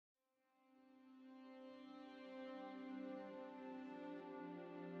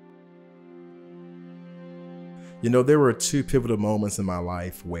You know, there were two pivotal moments in my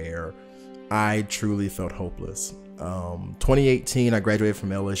life where I truly felt hopeless. 2018, I graduated from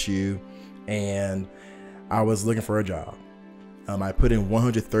LSU and I was looking for a job. I put in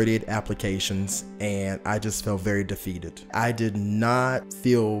 138 applications and I just felt very defeated. I did not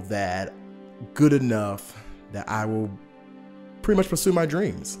feel that good enough that I will pretty much pursue my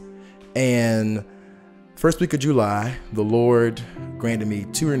dreams. And first week of July, the Lord granted me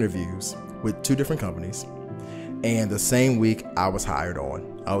 2 interviews with 2 different companies. And the same week I was hired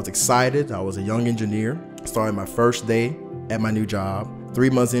on. I was excited. I was a young engineer. Started my first day at my new job. 3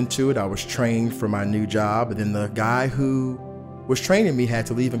 months into it, I was trained for my new job. And then the guy who was training me had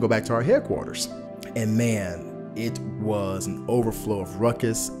to leave and go back to our headquarters. And man, it was an overflow of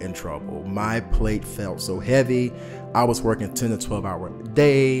ruckus and trouble. My plate felt so heavy. I was working 10 to 12 hour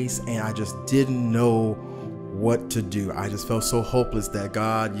days and I just didn't know what to do. I just felt so hopeless that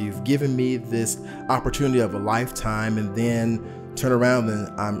God, you've given me this opportunity of a lifetime, and then turn around and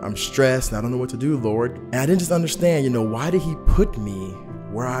I'm stressed and I don't know what to do, Lord. And I didn't just understand, why did he put me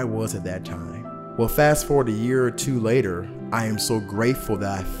where I was at that time? Well, fast forward a year or 2 later, I am so grateful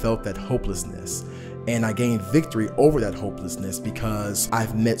that I felt that hopelessness. And I gained victory over that hopelessness because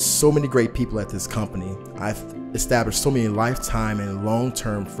I've met so many great people at this company. I've established so many lifetime and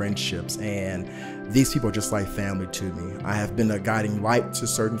long-term friendships, and these people are just like family to me. I have been a guiding light to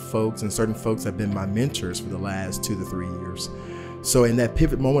certain folks, and certain folks have been my mentors for the last 2 to 3 years. So in that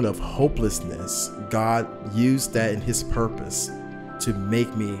pivot moment of hopelessness, God used that in his purpose to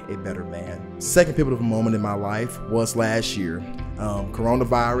make me a better man. Second pivotal moment in my life was last year.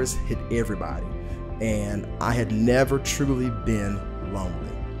 Coronavirus hit everybody, and I had never truly been lonely.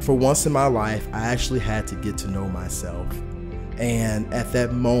 For once in my life, I actually had to get to know myself. And at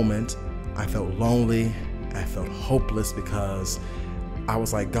that moment, I felt lonely, I felt hopeless because I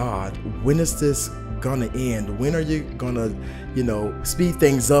was like, God, when is this gonna end? When are you gonna, speed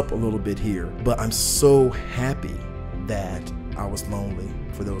things up a little bit here? But I'm so happy that I was lonely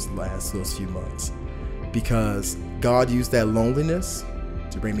for those few months, because God used that loneliness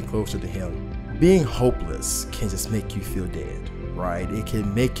to bring me closer to him. Being hopeless can just make you feel dead, right? It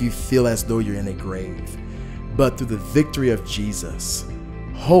can make you feel as though you're in a grave. But through the victory of Jesus,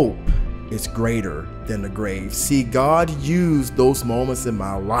 hope is greater than the grave. See, God used those moments in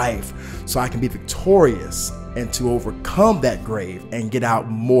my life so I can be victorious and to overcome that grave and get out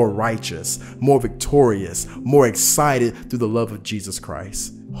more righteous, more victorious, more excited through the love of Jesus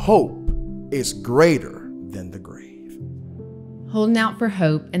Christ. Hope is greater than the grave. Holding out for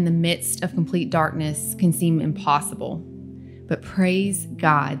hope in the midst of complete darkness can seem impossible, but praise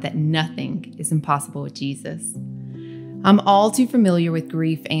God that nothing is impossible with Jesus. I'm all too familiar with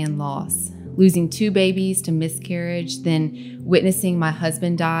grief and loss. Losing 2 babies to miscarriage, then witnessing my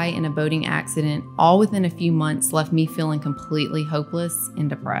husband die in a boating accident, all within a few months left me feeling completely hopeless and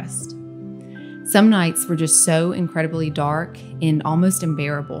depressed. Some nights were just so incredibly dark and almost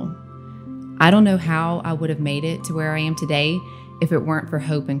unbearable. I don't know how I would have made it to where I am today if it weren't for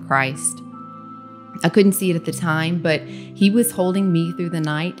hope in Christ. I couldn't see it at the time, but he was holding me through the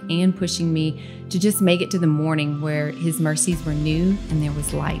night and pushing me to just make it to the morning where his mercies were new and there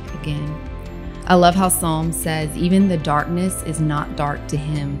was light again. I love how Psalm says, even the darkness is not dark to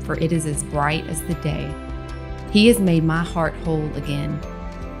him, for it is as bright as the day. He has made my heart whole again.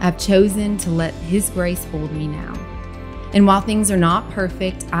 I've chosen to let his grace hold me now. And while things are not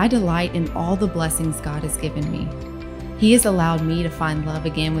perfect, I delight in all the blessings God has given me. He has allowed me to find love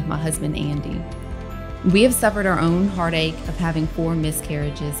again with my husband, Andy. We have suffered our own heartache of having 4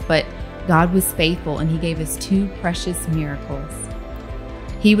 miscarriages, but God was faithful and he gave us 2 precious miracles.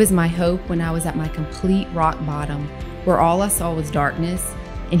 He was my hope when I was at my complete rock bottom, where all I saw was darkness,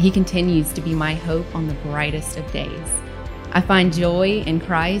 and he continues to be my hope on the brightest of days. I find joy in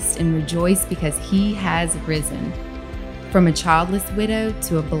Christ and rejoice because he has risen. From a childless widow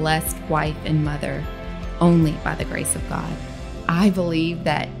to a blessed wife and mother, only by the grace of God. I believe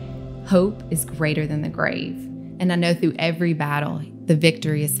that hope is greater than the grave, and I know through every battle, the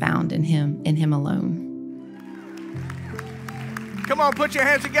victory is found in him alone. Come on, put your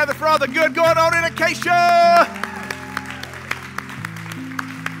hands together for all the good going on in Acacia.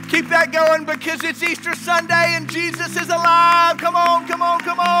 Keep that going because it's Easter Sunday and Jesus is alive. Come on, come on,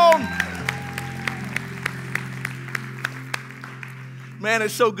 come on. Man,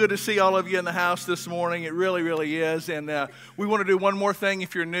 it's so good to see all of you in the house this morning. It really, really is. And we want to do one more thing.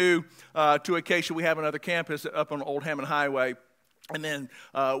 If you're new to Acacia, we have another campus up on Old Hammond Highway. And then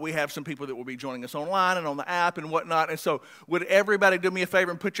we have some people that will be joining us online and on the app and whatnot. And so would everybody do me a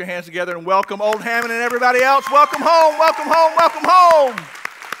favor and put your hands together and welcome Old Hammond and everybody else. Welcome home, welcome home, welcome home.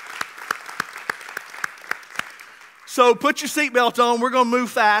 So put your seatbelt on. We're going to move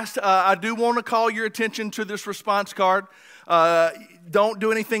fast. I do want to call your attention to this response card. Don't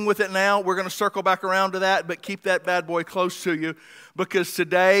do anything with it now. We're going to circle back around to that, but keep that bad boy close to you because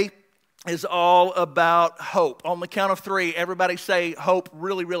today is all about hope. On the count of three, everybody say hope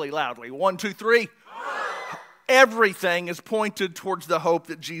really, really loudly. 1, 2, 3. Hope. Everything is pointed towards the hope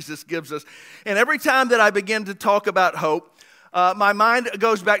that Jesus gives us. And every time that I begin to talk about hope, my mind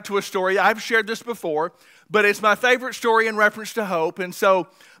goes back to a story. I've shared this before, but it's my favorite story in reference to hope. And so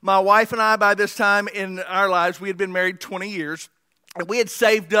my wife and I, by this time in our lives, we had been married 20 years, and we had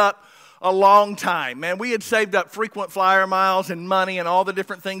saved up a long time, man. We had saved up frequent flyer miles and money and all the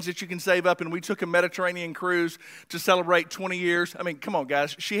different things that you can save up, and we took a Mediterranean cruise to celebrate 20 years. I mean, come on,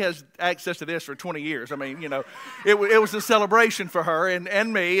 guys. She has access to this for 20 years. I mean, you know, it was a celebration for her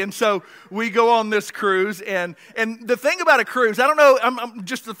and me, and so we go on this cruise, and the thing about a cruise, I don't know, I'm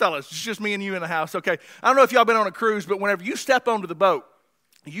just the fellas, it's just me and you in the house, okay? I don't know if y'all been on a cruise, but whenever you step onto the boat,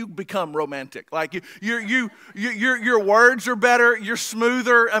 you become romantic. Like your words are better. You're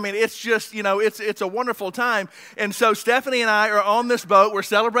smoother. I mean, it's just, you know, it's a wonderful time. And so Stephanie and I are on this boat. We're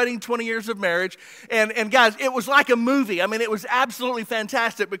celebrating 20 years of marriage. And guys, it was like a movie. I mean, it was absolutely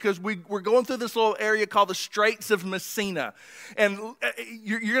fantastic because we're going through this little area called the Straits of Messina. And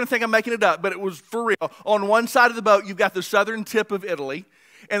you're going to think I'm making it up, but it was for real. On one side of the boat, you've got the southern tip of Italy.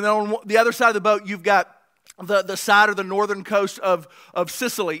 And then on the other side of the boat, you've got the side of the northern coast of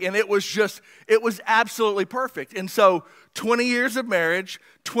Sicily, and it was absolutely perfect. And so 20 years of marriage,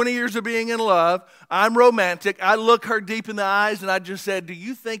 20 years of being in love, I'm romantic. I look her deep in the eyes, and I just said, do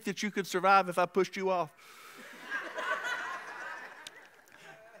you think that you could survive if I pushed you off?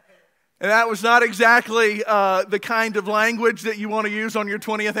 And that was not exactly the kind of language that you want to use on your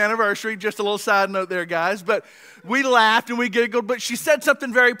 20th anniversary. Just a little side note there, guys. But we laughed and we giggled. But she said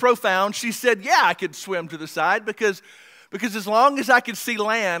something very profound. She said, yeah, I could swim to the side because as long as I could see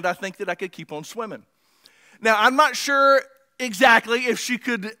land, I think that I could keep on swimming. Now, I'm not sure exactly if she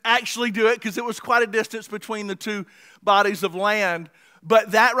could actually do it because it was quite a distance between the two bodies of land.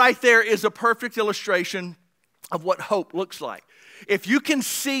 But that right there is a perfect illustration of what hope looks like. If you can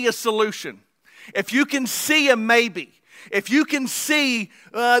see a solution, if you can see a maybe, if you can see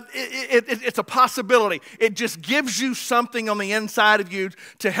it's a possibility, it just gives you something on the inside of you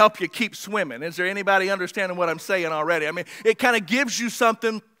to help you keep swimming. Is there anybody understanding what I'm saying already? I mean, it kind of gives you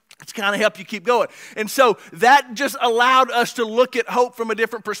something to kind of help you keep going. And so that just allowed us to look at hope from a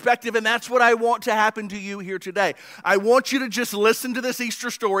different perspective, and that's what I want to happen to you here today. I want you to just listen to this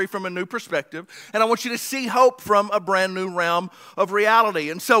Easter story from a new perspective, and I want you to see hope from a brand new realm of reality.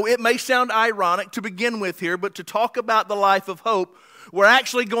 And so it may sound ironic to begin with here, but to talk about the life of hope, we're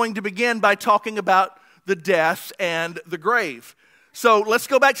actually going to begin by talking about the death and the grave. So let's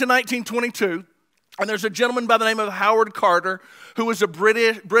go back to 1922. And there's a gentleman by the name of Howard Carter who was a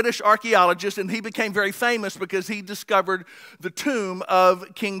British archaeologist, and he became very famous because he discovered the tomb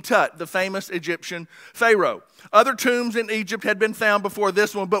of King Tut, the famous Egyptian pharaoh. Other tombs in Egypt had been found before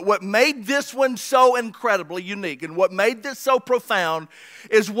this one, but what made this one so incredibly unique and what made this so profound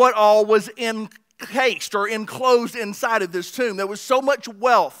is what all was encased or enclosed inside of this tomb. There was so much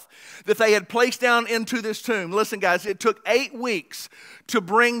wealth that they had placed down into this tomb. Listen, guys, it took 8 weeks to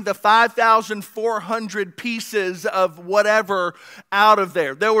bring the 5,400 pieces of whatever out of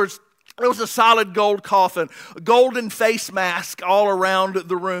there. There was a solid gold coffin, a golden face mask all around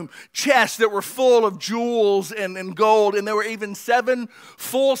the room, chests that were full of jewels and gold, and there were even 7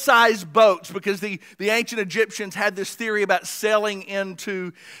 full-size boats because the ancient Egyptians had this theory about sailing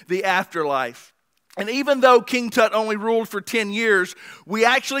into the afterlife. And even though King Tut only ruled for 10 years, we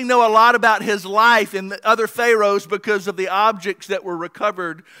actually know a lot about his life and the other pharaohs because of the objects that were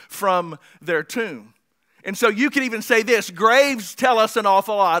recovered from their tomb. And so you could even say this, graves tell us an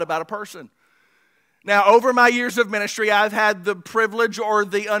awful lot about a person. Now, over my years of ministry, I've had the privilege or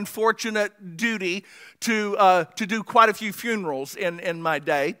the unfortunate duty to do quite a few funerals in my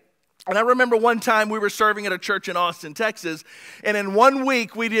day. And I remember one time we were serving at a church in Austin, Texas, and in 1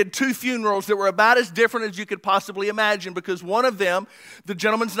 week we did 2 funerals that were about as different as you could possibly imagine because one of them, the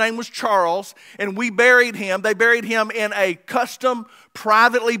gentleman's name was Charles, and we buried him. They buried him in a custom,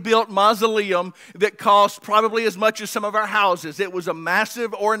 privately built mausoleum that cost probably as much as some of our houses. It was a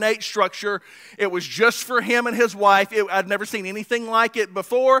massive, ornate structure. It was just for him and his wife. I'd never seen anything like it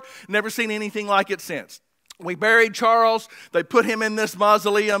before, never seen anything like it since. We buried Charles, they put him in this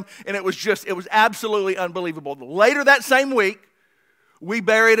mausoleum, and it was absolutely unbelievable. Later that same week, we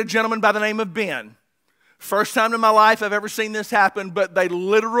buried a gentleman by the name of Ben. First time in my life I've ever seen this happen, but they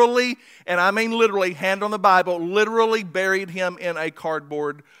literally, and I mean literally, hand on the Bible, literally buried him in a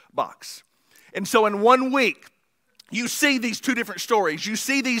cardboard box. And so in 1 week, you see these two different stories. You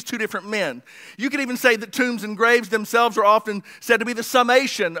see these two different men. You could even say that tombs and graves themselves are often said to be the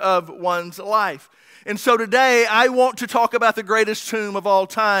summation of one's life. And so today, I want to talk about the greatest tomb of all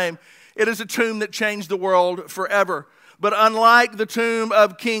time. It is a tomb that changed the world forever. But unlike the tomb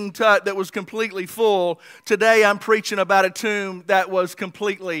of King Tut that was completely full, today I'm preaching about a tomb that was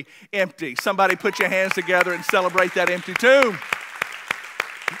completely empty. Somebody put your hands together and celebrate that empty tomb.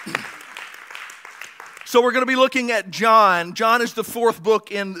 So we're going to be looking at John. John is the fourth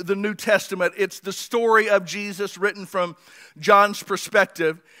book in the New Testament. It's the story of Jesus written from John's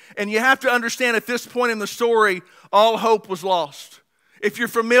perspective. And you have to understand at this point in the story, all hope was lost. If you're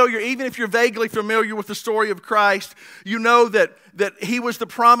familiar, even if you're vaguely familiar with the story of Christ, you know that he was the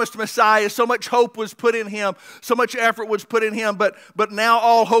promised Messiah. So much hope was put in him. So much effort was put in him. But now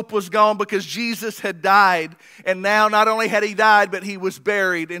all hope was gone because Jesus had died. And now not only had he died, but he was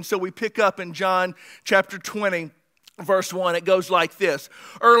buried. And so we pick up in John chapter 20. Verse 1, it goes like this.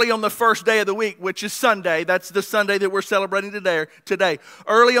 Early on the first day of the week, which is Sunday, that's the Sunday that we're celebrating today.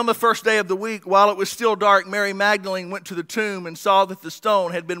 Early on the first day of the week, while it was still dark, Mary Magdalene went to the tomb and saw that the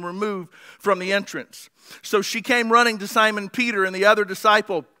stone had been removed from the entrance. So she came running to Simon Peter and the other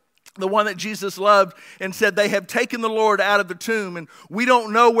disciple, the one that Jesus loved, and said, "They have taken the Lord out of the tomb, and we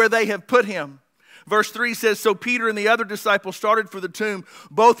don't know where they have put him." Verse 3 says, so Peter and the other disciple started for the tomb.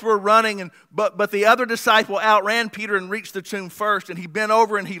 Both were running, but the other disciple outran Peter and reached the tomb first. And he bent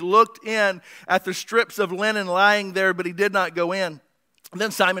over and he looked in at the strips of linen lying there, but he did not go in. And then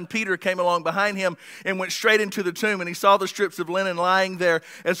Simon Peter came along behind him and went straight into the tomb. And he saw the strips of linen lying there,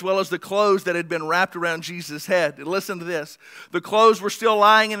 as well as the clothes that had been wrapped around Jesus' head. And listen to this. The clothes were still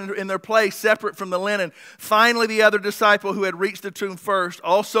lying in their place, separate from the linen. Finally, the other disciple who had reached the tomb first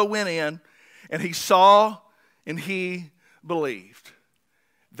also went in. And he saw and he believed.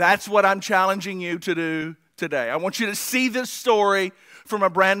 That's what I'm challenging you to do today. I want you to see this story from a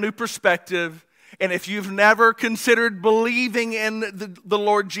brand new perspective. And if you've never considered believing in the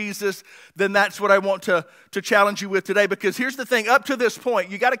Lord Jesus, then that's what I want to challenge you with today. Because here's the thing, up to this point,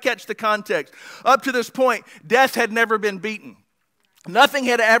 you got to catch the context. Up to this point, death had never been beaten. Nothing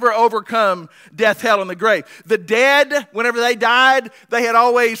had ever overcome death, hell, and the grave. The dead, whenever they died, they had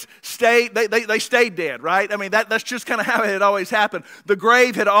always stayed, they stayed dead, right? I mean, that's just kind of how it had always happened. The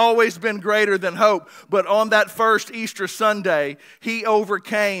grave had always been greater than hope. But on that first Easter Sunday, he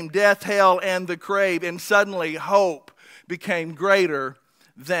overcame death, hell, and the grave. And suddenly, hope became greater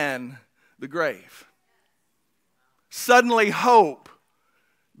than the grave. Suddenly, hope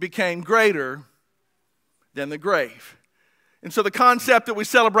became greater than the grave. And so the concept that we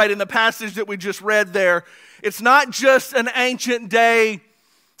celebrate in the passage that we just read there, it's not just an ancient day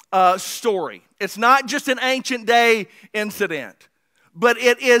story. It's not just an ancient day incident, but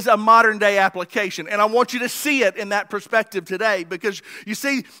it is a modern day application. And I want you to see it in that perspective today because you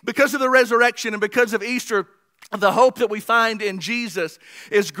see, because of the resurrection and because of Easter, the hope that we find in Jesus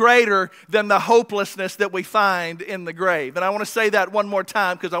is greater than the hopelessness that we find in the grave. And I want to say that one more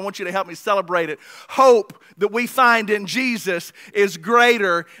time because I want you to help me celebrate it. Hope that we find in Jesus is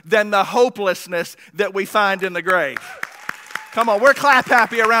greater than the hopelessness that we find in the grave. Come on, we're clap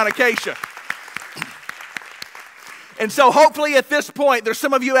happy around Acacia. And so hopefully at this point, there's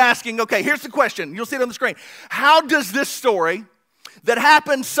some of you asking, okay, here's the question. You'll see it on the screen. How does this story that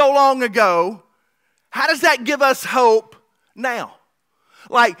happened so long ago, how does that give us hope now?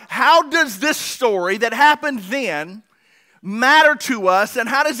 Like, how does this story that happened then matter to us, and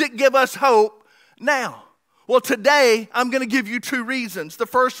how does it give us hope now? Well, today, I'm going to give you two reasons. The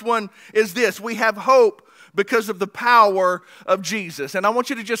first one is this. We have hope because of the power of Jesus. And I want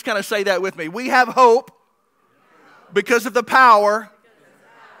you to just kind of say that with me. We have hope because of the power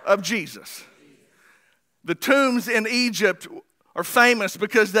of Jesus. The tombs in Egypt are famous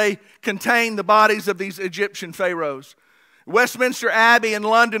because they contain the bodies of these Egyptian pharaohs. Westminster Abbey in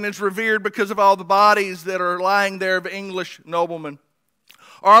London is revered because of all the bodies that are lying there of English noblemen.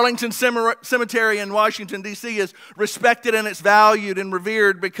 Arlington Cemetery in Washington, D.C. is respected and it's valued and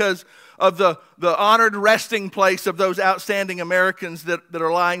revered because of the honored resting place of those outstanding Americans that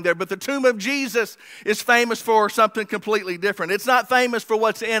are lying there. But the tomb of Jesus is famous for something completely different. It's not famous for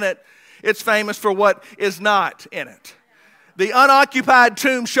what's in it. It's famous for what is not in it. The unoccupied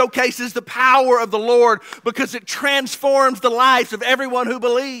tomb showcases the power of the Lord because it transforms the lives of everyone who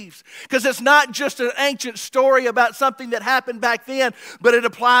believes. Because it's not just an ancient story about something that happened back then, but it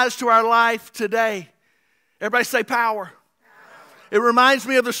applies to our life today. Everybody say power. It reminds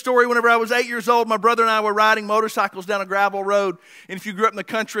me of the story whenever I was 8 years old. My brother and I were riding motorcycles down a gravel road. And if you grew up in the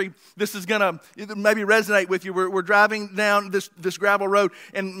country, this is going to maybe resonate with you. We're driving down this gravel road.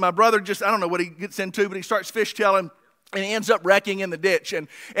 And my brother just, I don't know what he gets into, but he starts fishtailing. And he ends up wrecking in the ditch. And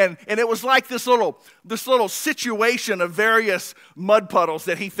it was like this little situation of various mud puddles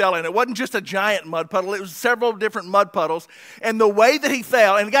that he fell in. It wasn't just a giant mud puddle. It was several different mud puddles. And the way that he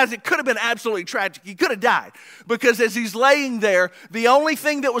fell, and guys, it could have been absolutely tragic. He could have died. Because as he's laying there, the only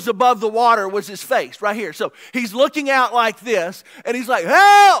thing that was above the water was his face right here. So he's looking out like this, and he's like,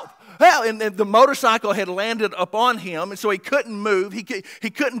 help! And the motorcycle had landed upon him, and so he couldn't move. He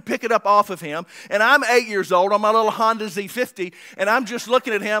couldn't pick it up off of him. And I'm 8 years old on my little Honda Z50, and I'm just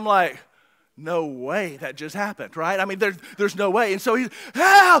looking at him like, no way that just happened, right? I mean, there's no way. And so he's,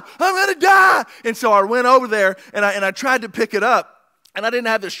 help, I'm going to die. And so I went over there, and I tried to pick it up. And I didn't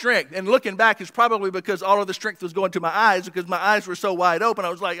have the strength. And looking back, it's probably because all of the strength was going to my eyes, because my eyes were so wide open. I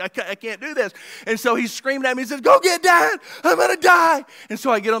was like, I can't do this. And so he's screaming at me. He says, go get Dad. I'm going to die. And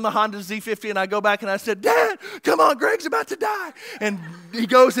so I get on the Honda Z50 and I go back and I said, Dad, come on, Greg's about to die. And he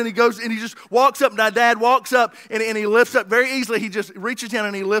goes and he just walks up. And my dad walks up and he lifts up very easily. He just reaches down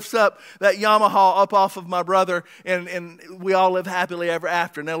and he lifts up that Yamaha up off of my brother. And we all live happily ever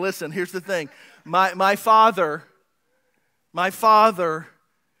after. Now listen, here's the thing. My father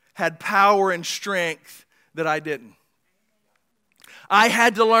had power and strength that I didn't. I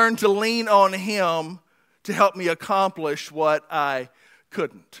had to learn to lean on him to help me accomplish what I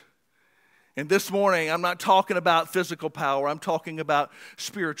couldn't. And this morning, I'm not talking about physical power. I'm talking about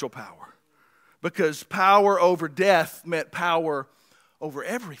spiritual power. Because power over death meant power over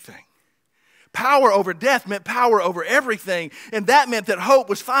everything. Power over death meant power over everything. And that meant that hope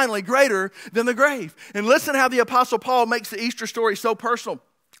was finally greater than the grave. And listen how the Apostle Paul makes the Easter story so personal.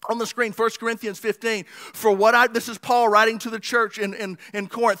 On the screen, 1 Corinthians 15. This is Paul writing to the church in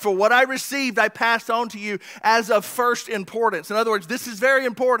Corinth. For what I received, I passed on to you as of first importance. In other words, this is very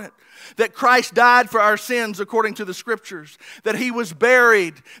important. That Christ died for our sins according to the Scriptures. That He was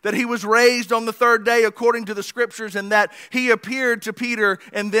buried. That He was raised on the third day according to the Scriptures. And that He appeared to Peter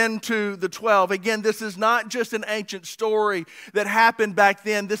and then to the 12. Again, this is not just an ancient story that happened back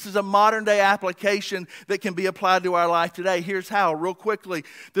then. This is a modern day application that can be applied to our life today. Here's how, real quickly.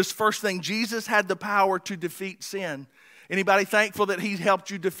 This first thing, Jesus had the power to defeat sin. Anybody thankful that He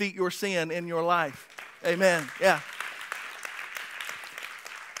helped you defeat your sin in your life? Amen. Yeah.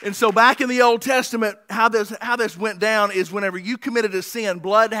 And so back in the Old Testament, how this went down is whenever you committed a sin,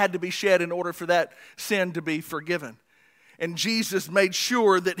 blood had to be shed in order for that sin to be forgiven. And Jesus made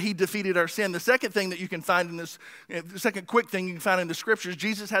sure that He defeated our sin. The second thing that you can find in this, the second quick thing you can find in the Scriptures,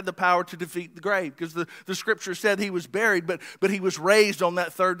 Jesus had the power to defeat the grave. Because the Scripture said He was buried, but He was raised on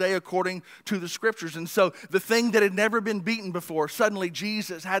that third day according to the Scriptures. And so the thing that had never been beaten before, suddenly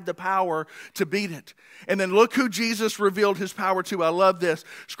Jesus had the power to beat it. And then look who Jesus revealed His power to. I love this.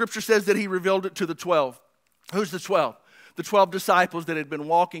 Scripture says that He revealed it to the 12. Who's the 12? The 12 disciples that had been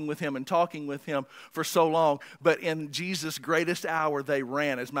walking with Him and talking with Him for so long. But in Jesus' greatest hour, they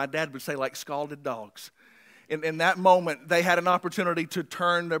ran, as my dad would say, like scalded dogs. In that moment, they had an opportunity to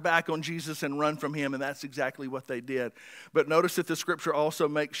turn their back on Jesus and run from Him, and that's exactly what they did. But notice that the Scripture also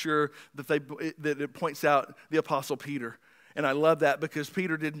makes sure that it points out the Apostle Peter. And I love that because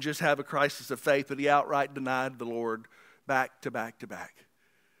Peter didn't just have a crisis of faith, but he outright denied the Lord back to back to back.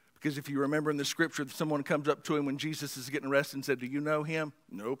 Because if you remember in the Scripture, someone comes up to him when Jesus is getting arrested and said, do you know Him?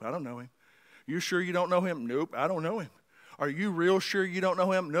 Nope, I don't know Him. You sure you don't know Him? Nope, I don't know Him. Are you real sure you don't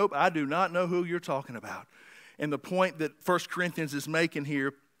know Him? Nope, I do not know who you're talking about. And the point that 1 Corinthians is making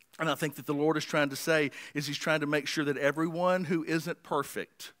here, and I think that the Lord is trying to say, is He's trying to make sure that everyone who isn't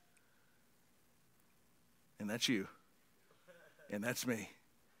perfect, and that's you, and that's me,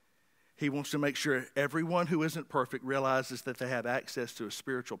 He wants to make sure everyone who isn't perfect realizes that they have access to a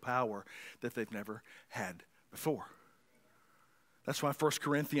spiritual power that they've never had before. That's why 1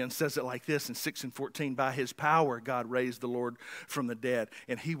 Corinthians says it like this in 6 and 14. By His power, God raised the Lord from the dead,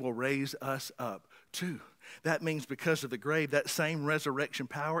 and He will raise us up too. That means because of the grave, that same resurrection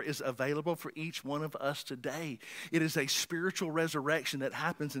power is available for each one of us today. It is a spiritual resurrection that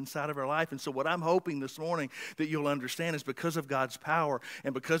happens inside of our life. And so what I'm hoping this morning that you'll understand is because of God's power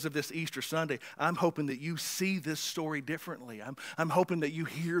and because of this Easter Sunday, I'm hoping that you see this story differently. I'm hoping that you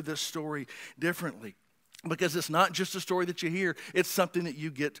hear this story differently. Because it's not just a story that you hear, it's something that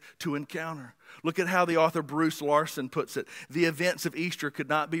you get to encounter. Look at how the author Bruce Larson puts it. The events of Easter could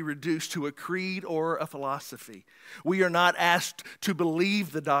not be reduced to a creed or a philosophy. We are not asked to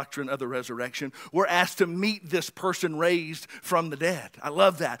believe the doctrine of the resurrection. We're asked to meet this person raised from the dead. I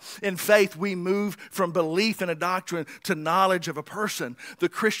love that. In faith, we move from belief in a doctrine to knowledge of a person. The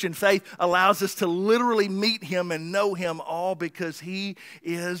Christian faith allows us to literally meet Him and know Him all because He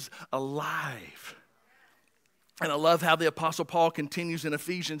is alive. And I love how the Apostle Paul continues in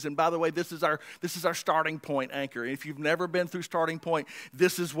Ephesians. And by the way, this is our starting point anchor. If you've never been through starting point,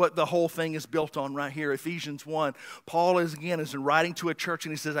 this is what the whole thing is built on right here. Ephesians 1. Paul is writing to a church,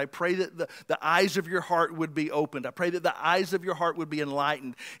 and he says, I pray that the eyes of your heart would be opened. I pray that the eyes of your heart would be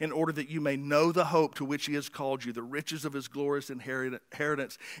enlightened in order that you may know the hope to which he has called you, the riches of his glorious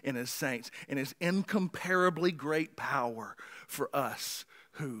inheritance in his saints, and his incomparably great power for us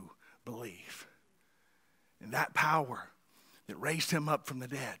who believe. And that power that raised him up from the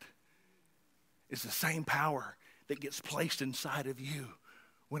dead is the same power that gets placed inside of you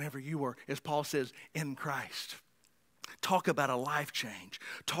whenever you are, as Paul says, in Christ. Talk about a life change.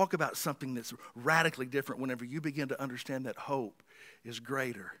 Talk about something that's radically different whenever you begin to understand that hope is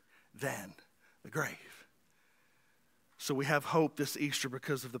greater than the grave. So we have hope this Easter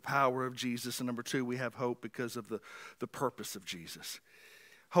because of the power of Jesus. And number two, we have hope because of the purpose of Jesus.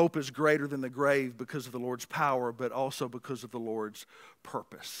 Hope is greater than the grave because of the Lord's power, but also because of the Lord's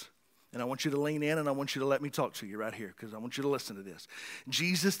purpose. And I want you to lean in and I want you to let me talk to you right here because I want you to listen to this.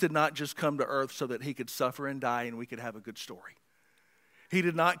 Jesus did not just come to earth so that he could suffer and die and we could have a good story. He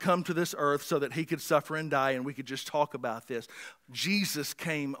did not come to this earth so that he could suffer and die and we could just talk about this. Jesus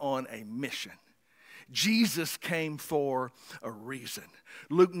came on a mission. Jesus came for a reason.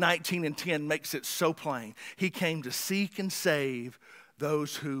 Luke 19:10 makes it so plain. He came to seek and save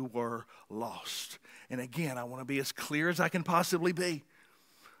those who were lost. And again, I want to be as clear as I can possibly be.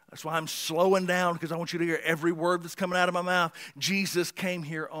 That's why I'm slowing down because I want you to hear every word that's coming out of my mouth. Jesus came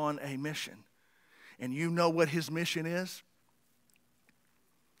here on a mission. And you know what his mission is?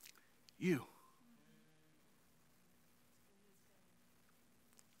 You.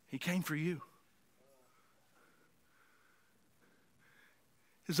 He came for you.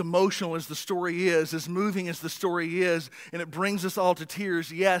 As emotional as the story is, as moving as the story is, and it brings us all to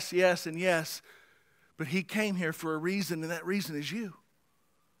tears, yes, yes, and yes. But he came here for a reason, and that reason is you.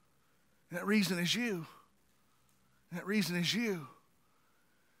 And that reason is you. And that reason is you.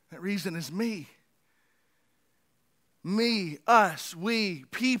 That reason is me. Me, us, we,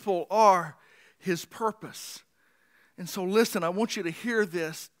 people are his purpose. And so listen, I want you to hear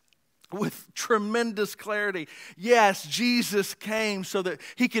this with tremendous clarity. Yes, Jesus came so that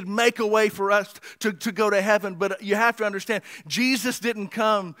he could make a way for us to go to heaven. But you have to understand, Jesus didn't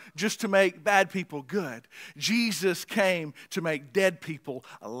come just to make bad people good. Jesus came to make dead people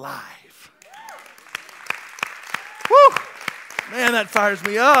alive. Woo! Man, that fires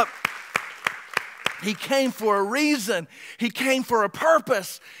me up. He came for a reason. He came for a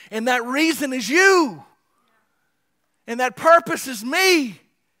purpose. And that reason is you. And that purpose is me.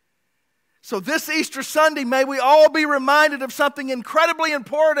 So this Easter Sunday, may we all be reminded of something incredibly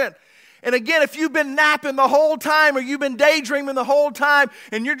important. And again, if you've been napping the whole time or you've been daydreaming the whole time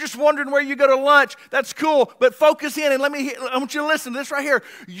and you're just wondering where you go to lunch, that's cool. But focus in and I want you to listen to this right here.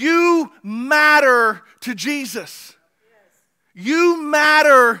 You matter to Jesus. You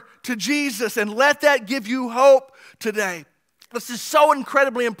matter to Jesus, and let that give you hope today. This is so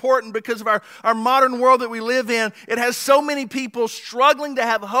incredibly important because of our modern world that we live in. It has so many people struggling to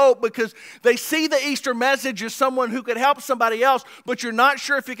have hope because they see the Easter message as someone who could help somebody else, but you're not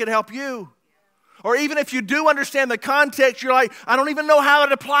sure if it could help you. Or even if you do understand the context, you're like, I don't even know how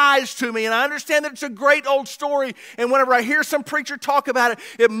it applies to me. And I understand that it's a great old story. And whenever I hear some preacher talk about it,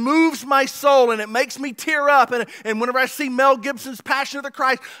 it moves my soul and it makes me tear up. And whenever I see Mel Gibson's Passion of the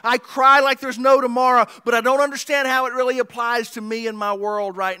Christ, I cry like there's no tomorrow. But I don't understand how it really applies to me in my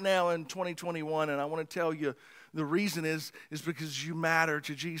world right now in 2021. And I want to tell you, the reason is because you matter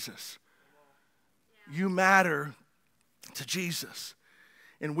to Jesus. You matter to Jesus.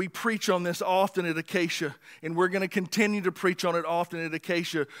 And we preach on this often at Acacia, and we're going to continue to preach on it often at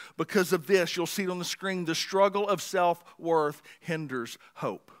Acacia because of this. You'll see it on the screen. The struggle of self-worth hinders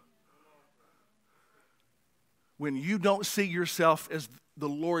hope. When you don't see yourself as the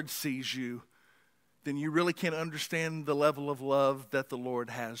Lord sees you, then you really can't understand the level of love that the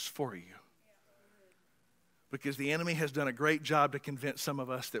Lord has for you. Because the enemy has done a great job to convince some of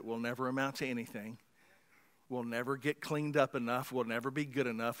us that we'll never amount to anything. We'll never get cleaned up enough. We'll never be good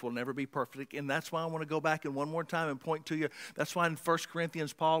enough. We'll never be perfect. And that's why I want to go back and one more time and point to you. That's why in 1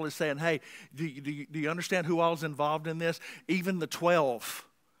 Corinthians, Paul is saying, hey, do you understand who all is involved in this? Even the 12.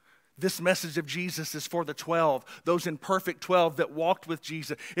 This message of Jesus is for the 12, those imperfect 12 that walked with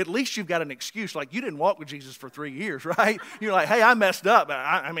Jesus. At least you've got an excuse. Like, you didn't walk with Jesus for 3 years, right? You're like, hey, I messed up.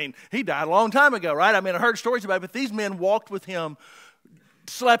 I mean, he died a long time ago, right? I mean, I heard stories about it, but these men walked with him,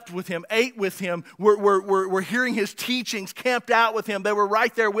 slept with him, ate with him, were hearing his teachings, camped out with him. They were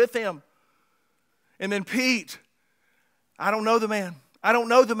right there with him. And then Pete, I don't know the man. I don't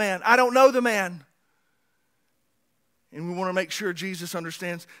know the man. I don't know the man. And we want to make sure Jesus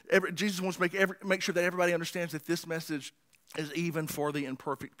understands. Jesus wants to make sure that everybody understands that this message is even for the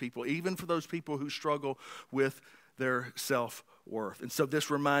imperfect people, even for those people who struggle with their self-worth. And so this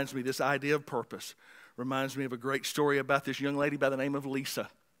reminds me, this idea of purpose reminds me of a great story about this young lady by the name of Lisa.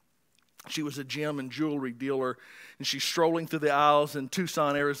 She was a gem and jewelry dealer, and she's strolling through the aisles in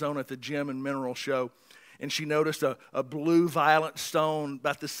Tucson, Arizona at the Gem and Mineral Show. And she noticed a blue violet stone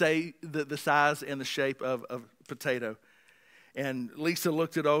about the size and the shape of a potato. And Lisa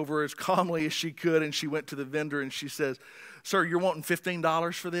looked it over as calmly as she could, and she went to the vendor and she says, "Sir, you're wanting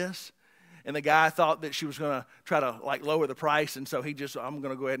 $15 for this?" And the guy thought that she was going to try to lower the price, and so I'm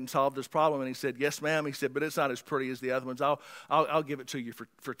going to go ahead and solve this problem. And he said, "Yes, ma'am." He said, "But it's not as pretty as the other ones. I'll give it to you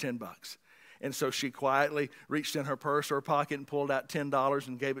for $10. And so she quietly reached in her purse or her pocket and pulled out $10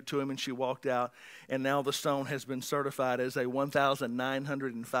 and gave it to him, and she walked out. And now the stone has been certified as a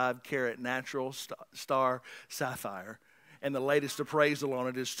 1,905 carat natural star sapphire. And the latest appraisal on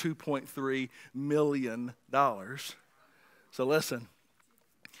it is $2.3 million. So listen,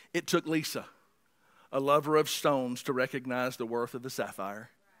 it took Lisa, a lover of stones, to recognize the worth of the sapphire.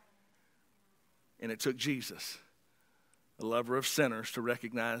 And it took Jesus, a lover of sinners, to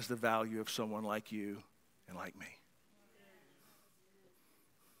recognize the value of someone like you and like me.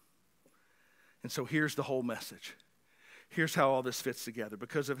 And so here's the whole message. Here's how all this fits together.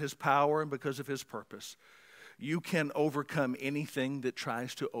 Because of his power and because of his purpose, you can overcome anything that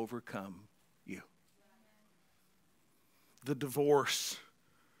tries to overcome you. The divorce,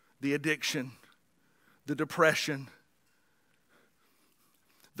 the addiction, the depression,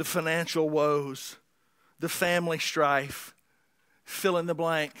 the financial woes, the family strife, fill in the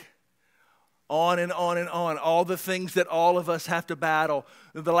blank, on and on and on. All the things that all of us have to battle.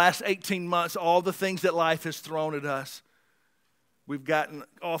 The last 18 months, all the things that life has thrown at us. We've gotten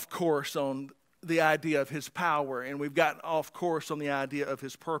off course on the idea of his power, and we've gotten off course on the idea of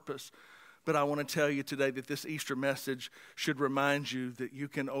his purpose. But I want to tell you today that this Easter message should remind you that you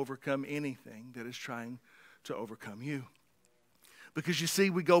can overcome anything that is trying to overcome you. Because you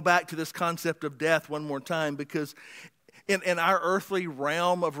see, we go back to this concept of death one more time, because in our earthly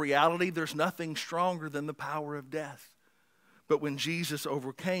realm of reality, there's nothing stronger than the power of death. But when Jesus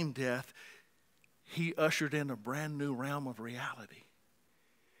overcame death, he ushered in a brand new realm of reality.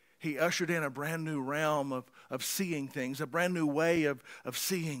 He ushered in a brand new realm of seeing things, a brand new way of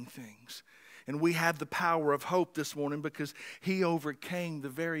seeing things. And we have the power of hope this morning because he overcame the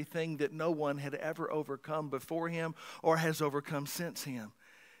very thing that no one had ever overcome before him or has overcome since him.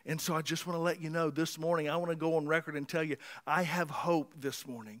 And so I just want to let you know this morning, I want to go on record and tell you, I have hope this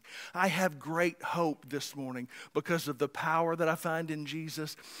morning. I have great hope this morning because of the power that I find in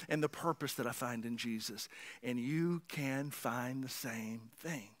Jesus and the purpose that I find in Jesus. And you can find the same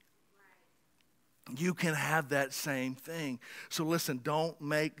thing. You can have that same thing. So listen, don't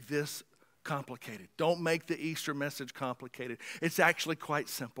make this complicated. Don't make the Easter message complicated. It's actually quite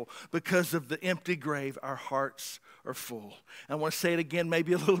simple. Because of the empty grave, our hearts are full. I want to say it again,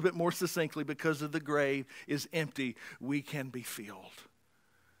 maybe a little bit more succinctly. Because of the grave is empty, we can be filled.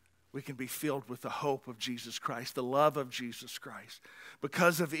 We can be filled with the hope of Jesus Christ, the love of Jesus Christ.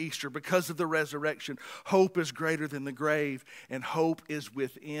 Because of Easter, because of the resurrection, hope is greater than the grave, and hope is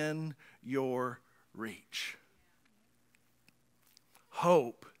within your reach.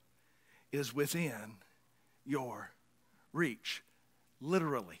 Hope is within your reach.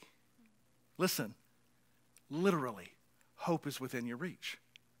 Literally. Listen. Literally, hope is within your reach.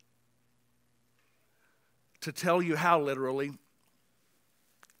 To tell you how literally,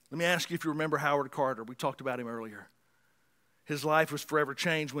 let me ask you if you remember Howard Carter. We talked about him earlier. His life was forever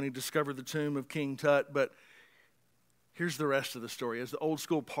changed when he discovered the tomb of King Tut, but here's the rest of the story. As the old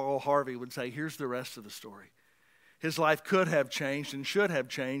school Paul Harvey would say, here's the rest of the story. His life could have changed and should have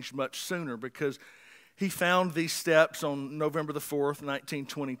changed much sooner because he found these steps on November the 4th,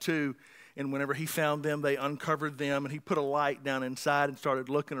 1922, and whenever he found them, they uncovered them, and he put a light down inside and started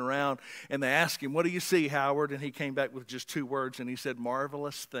looking around, and they asked him, "What do you see, Howard?" And he came back with just 2 words, and he said,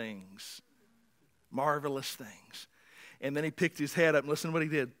 "Marvelous things." Marvelous things. And then he picked his head up, and listen to what he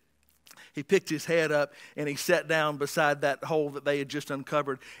did. He picked his head up and he sat down beside that hole that they had just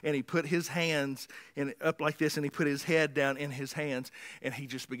uncovered, and he put his hands up like this, and he put his head down in his hands, and he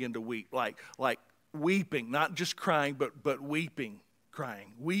just began to weep, like weeping, not just crying, but weeping,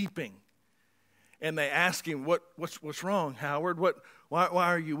 crying, weeping. And they asked him, what's wrong, Howard? Why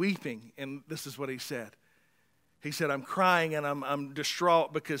are you weeping? And this is what he said. He said, "I'm crying and I'm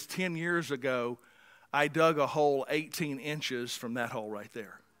distraught because 10 years ago I dug a hole 18 inches from that hole right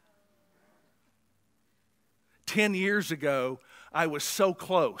there. 10 years ago, I was so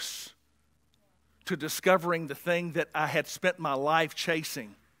close to discovering the thing that I had spent my life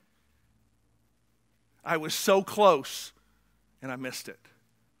chasing. I was so close, and I missed it.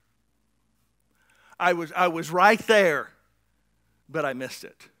 I was right there, but I missed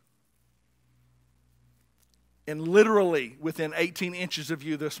it. And literally within 18 inches of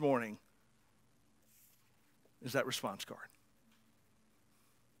you this morning is that response card.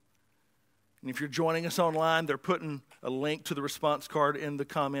 And if you're joining us online, they're putting a link to the response card in the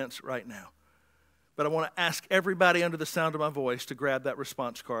comments right now. But I want to ask everybody under the sound of my voice to grab that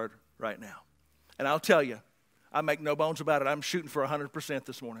response card right now. And I'll tell you, I make no bones about it. I'm shooting for 100%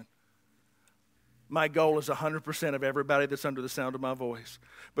 this morning. My goal is 100% of everybody that's under the sound of my voice.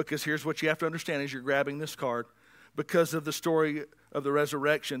 Because here's what you have to understand as you're grabbing this card. Because of the story of the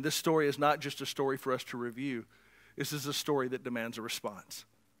resurrection, this story is not just a story for us to review. This is a story that demands a response.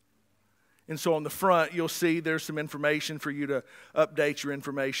 And so on the front, you'll see there's some information for you to update your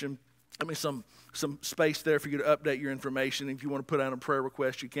information. I mean, some space there for you to update your information. If you want to put out a prayer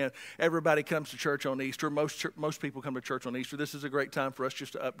request, you can. Everybody comes to church on Easter. Most people come to church on Easter. This is a great time for us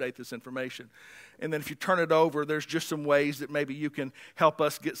just to update this information. And then if you turn it over, there's just some ways that maybe you can help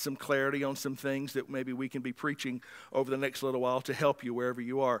us get some clarity on some things that maybe we can be preaching over the next little while to help you wherever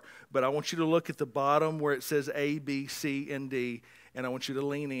you are. But I want you to look at the bottom where it says A, B, C, and D, and I want you to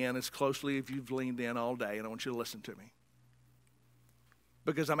lean in as closely as you've leaned in all day, and I want you to listen to me.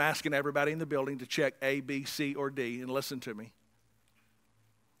 Because I'm asking everybody in the building to check A, B, C, or D, and listen to me.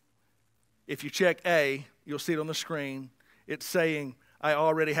 If you check A, you'll see it on the screen. It's saying, I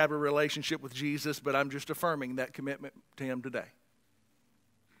already have a relationship with Jesus, but I'm just affirming that commitment to Him today.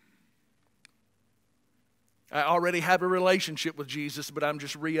 I already have a relationship with Jesus, but I'm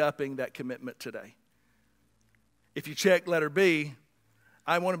just re-upping that commitment today. If you check letter B,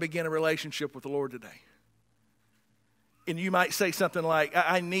 I want to begin a relationship with the Lord today. And you might say something like,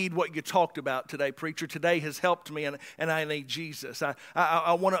 I need what you talked about today, preacher. Today has helped me, and I need Jesus.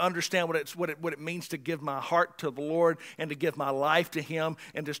 I want to understand what it means to give my heart to the Lord and to give my life to Him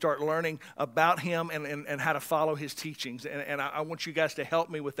and to start learning about Him and how to follow His teachings. And I want you guys to help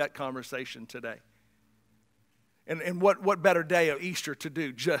me with that conversation today. And what better day of Easter to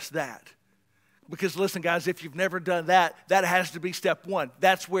do just that? Because listen, guys, if you've never done that, that has to be step one.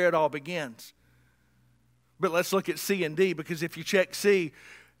 That's where it all begins. But let's look at C and D, because if you check C,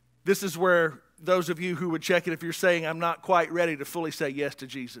 this is where those of you who would check it if you're saying, I'm not quite ready to fully say yes to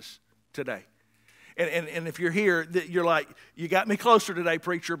Jesus today. And if you're here, you're like, you got me closer today,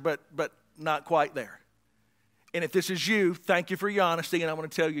 preacher, but not quite there. And if this is you, thank you for your honesty, and I want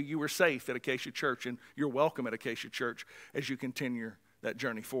to tell you, you were safe at Acacia Church, and you're welcome at Acacia Church as you continue that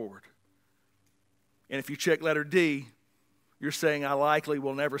journey forward. And if you check letter D, you're saying, I likely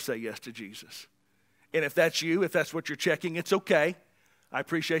will never say yes to Jesus. And if that's you, if that's what you're checking, it's okay. I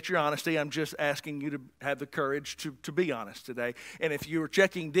appreciate your honesty. I'm just asking you to have the courage to be honest today. And if you're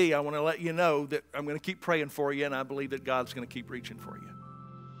checking D, I want to let you know that I'm going to keep praying for you, and I believe that God's going to keep reaching for you.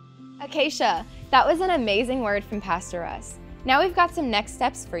 Acacia, that was an amazing word from Pastor Russ. Now we've got some next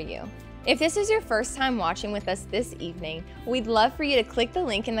steps for you. If this is your first time watching with us this evening, we'd love for you to click the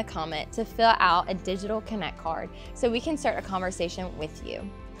link in the comment to fill out a digital connect card so we can start a conversation with you.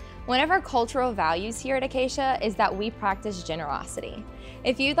 One of our cultural values here at Acacia is that we practice generosity.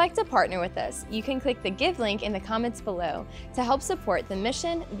 If you'd like to partner with us, you can click the Give link in the comments below to help support the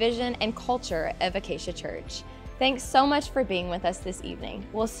mission, vision, and culture of Acacia Church. Thanks so much for being with us this evening.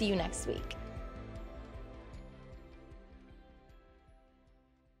 We'll see you next week.